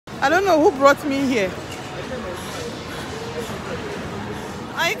I don't know who brought me here.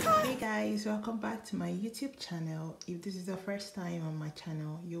 I can't. Hey guys, welcome back to my YouTube channel. If this is the first time on my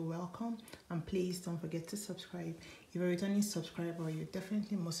channel, you're welcome, and please don't forget to subscribe. If you're a returning subscriber, you're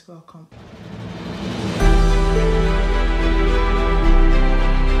definitely most welcome.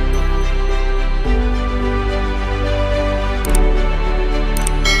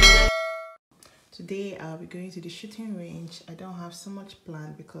 Today I'll be going to the shooting range. I don't have so much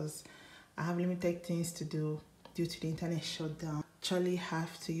planned because I have limited things to do due to the internet shutdown. Actually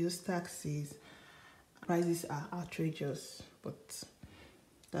have to use taxis. Prices are outrageous, but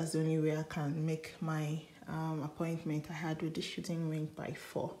that's the only way I can make my appointment I had with the shooting range by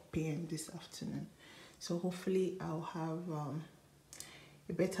 4 p.m. this afternoon. So hopefully I'll have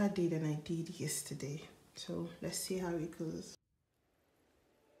a better day than I did yesterday. So let's see how it goes.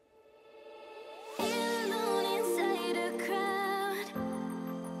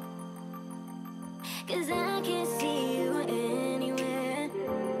 Cause I can't see you anywhere.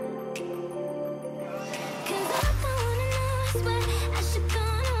 Cause I don't wanna know, I swear I should go,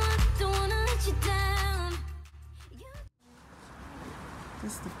 no, I don't wanna let you down.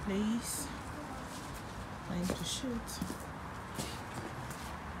 This is the place I'm to shoot.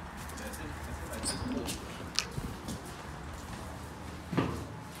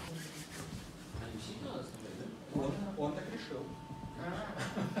 Он так решил.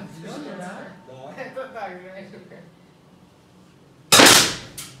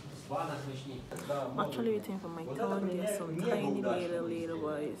 I'm actually waiting for my turn. There's some tiny little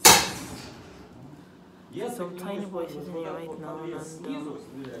boys. Some tiny boys sitting here right now, and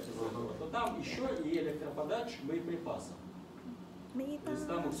там еще и электроподач боеприпасов. То есть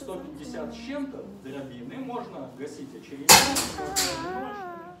там 150 с чем-то дробины, можно гасить очередь.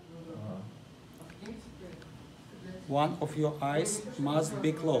 One of your eyes must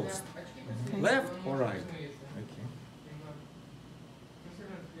be closed. Left or right? Okay.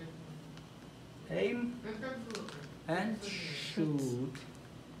 Aim and shoot.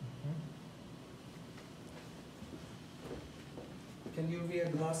 Can you wear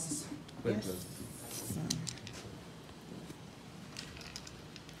glasses? yes. I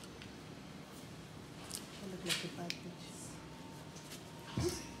look like a bad bitch.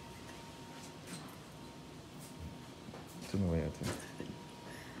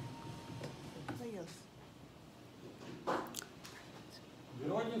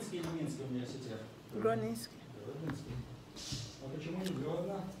 Гродненский или Минский университет? Гродненский. Гродненский. А почему не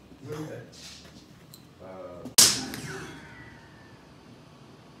Гродно?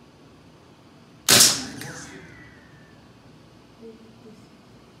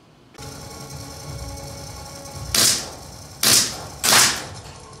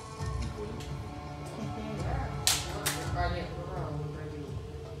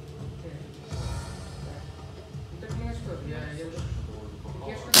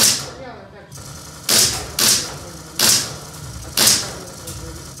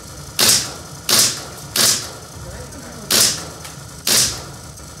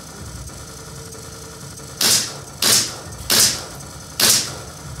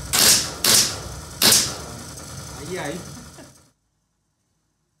 Ай-яй.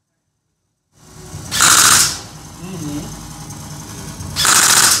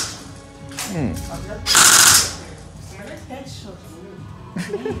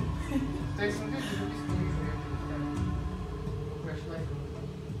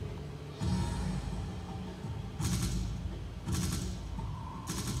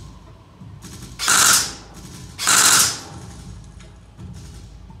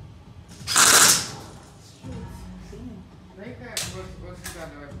 Вот сюда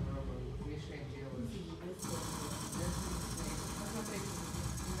давай попробуем. Мишень делаешь. Посмотрите.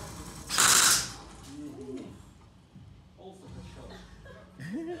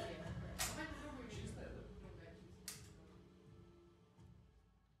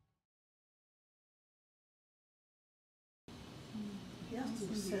 You have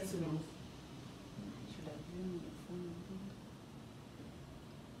to settle.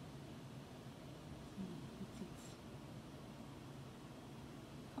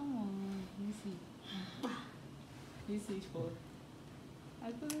 This is for.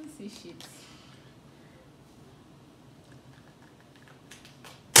 I couldn't see shit.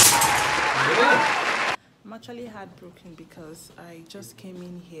 I'm actually heartbroken because I just came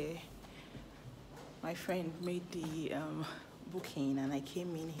in here. My friend made the booking, and I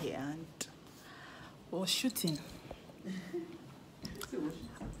came in here and was shooting.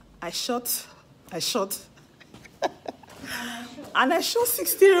 I shot, and I shot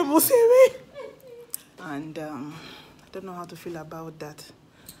 60 rebels away. And I don't know how to feel about that.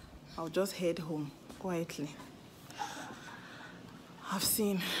 I'll just head home quietly. I've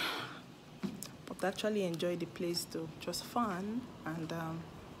seen, but actually enjoyed the place too. It was fun, and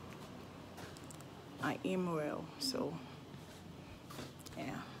I aim well, so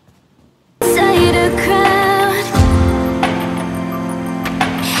yeah. Inside a crowd,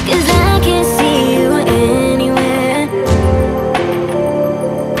 'cause I can't see you anywhere.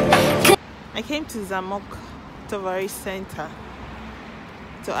 I came to Zamok Torgovый Center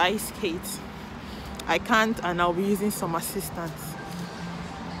to ice skate. I can't, and I'll be using some assistance.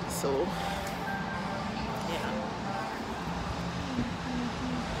 So yeah.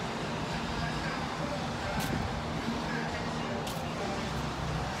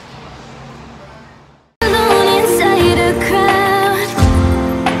 Alone inside a crowd,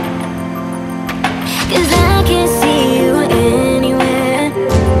 'cause I can't see you anywhere.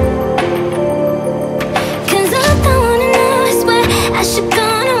 'Cause I don't wanna know, I swear I should go,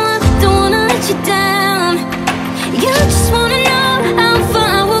 no, I don't wanna let you down. You just wanna know how far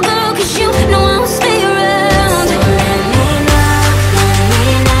I will go, 'cause you know I will stay around. So let me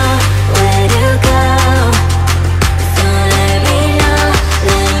know where to go. So let me know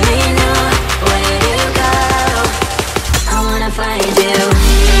where to go. I wanna find you.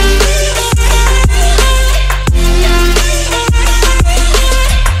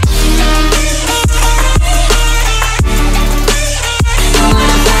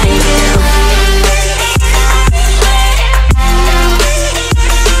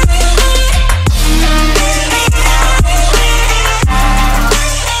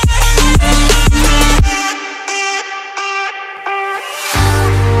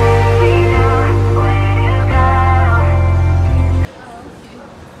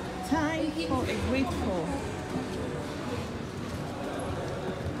 Time for a grateful.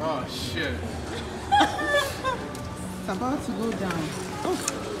 Oh shit. It's about to go down. Oh,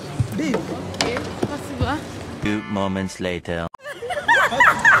 babe. Possible. 2 moments later.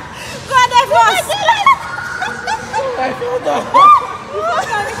 God, I was. I fell down.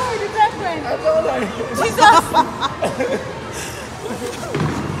 Jesus.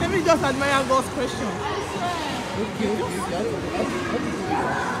 Let me just admire God's question.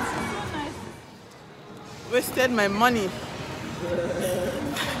 Wasted my money.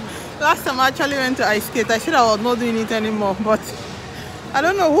 Last time I actually went to ice skate, I said I was not doing it anymore, but I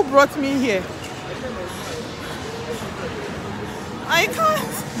don't know who brought me here. I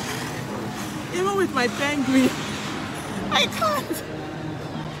can't. Even with my penguin, I can't.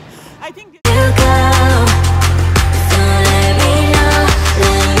 I think. You go. So let me know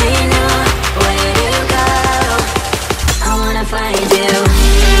where to go. I wanna find you.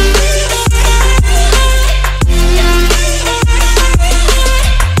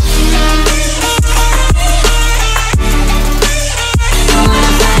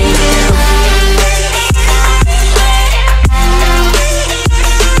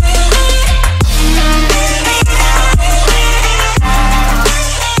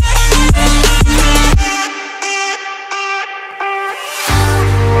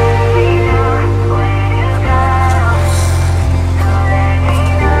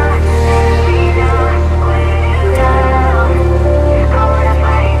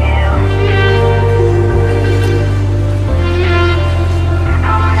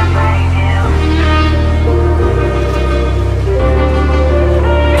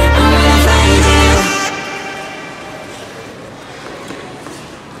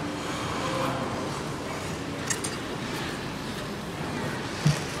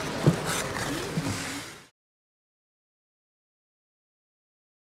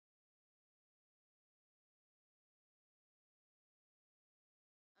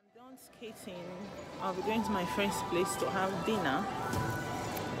 Done skating, I'll be going to my friend's place to have dinner,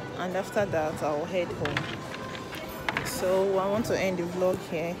 and after that I'll head home. So I want to end the vlog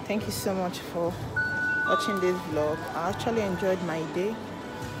here. Thank you so much for watching this vlog. I actually enjoyed my day.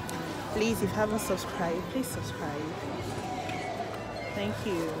 Please, if you haven't subscribed, please subscribe. Thank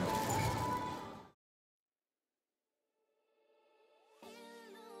you.